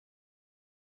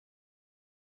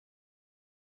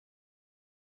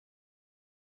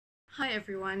Hi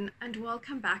everyone, and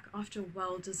welcome back after a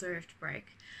well-deserved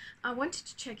break. I wanted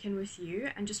to check in with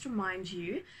you and just remind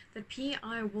you that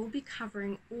PEI will be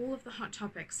covering all of the hot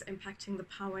topics impacting the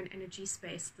power and energy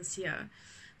space this year.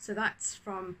 So that's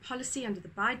from policy under the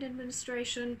Biden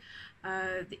administration,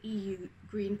 the EU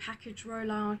Green Package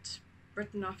rollout,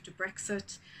 Britain after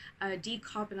Brexit,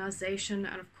 decarbonisation,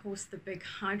 and of course the big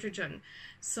hydrogen.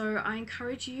 So I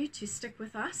encourage you to stick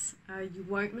with us. You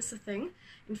won't miss a thing.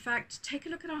 In fact, take a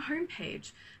look at our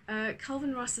homepage.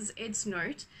 Calvin Ross's Ed's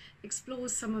Note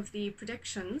explores some of the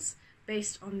predictions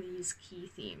based on these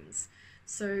key themes.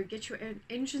 So get your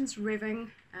engines revving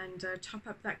and top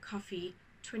up that coffee.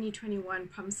 2021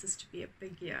 promises to be a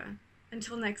big year.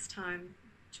 Until next time,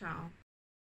 ciao.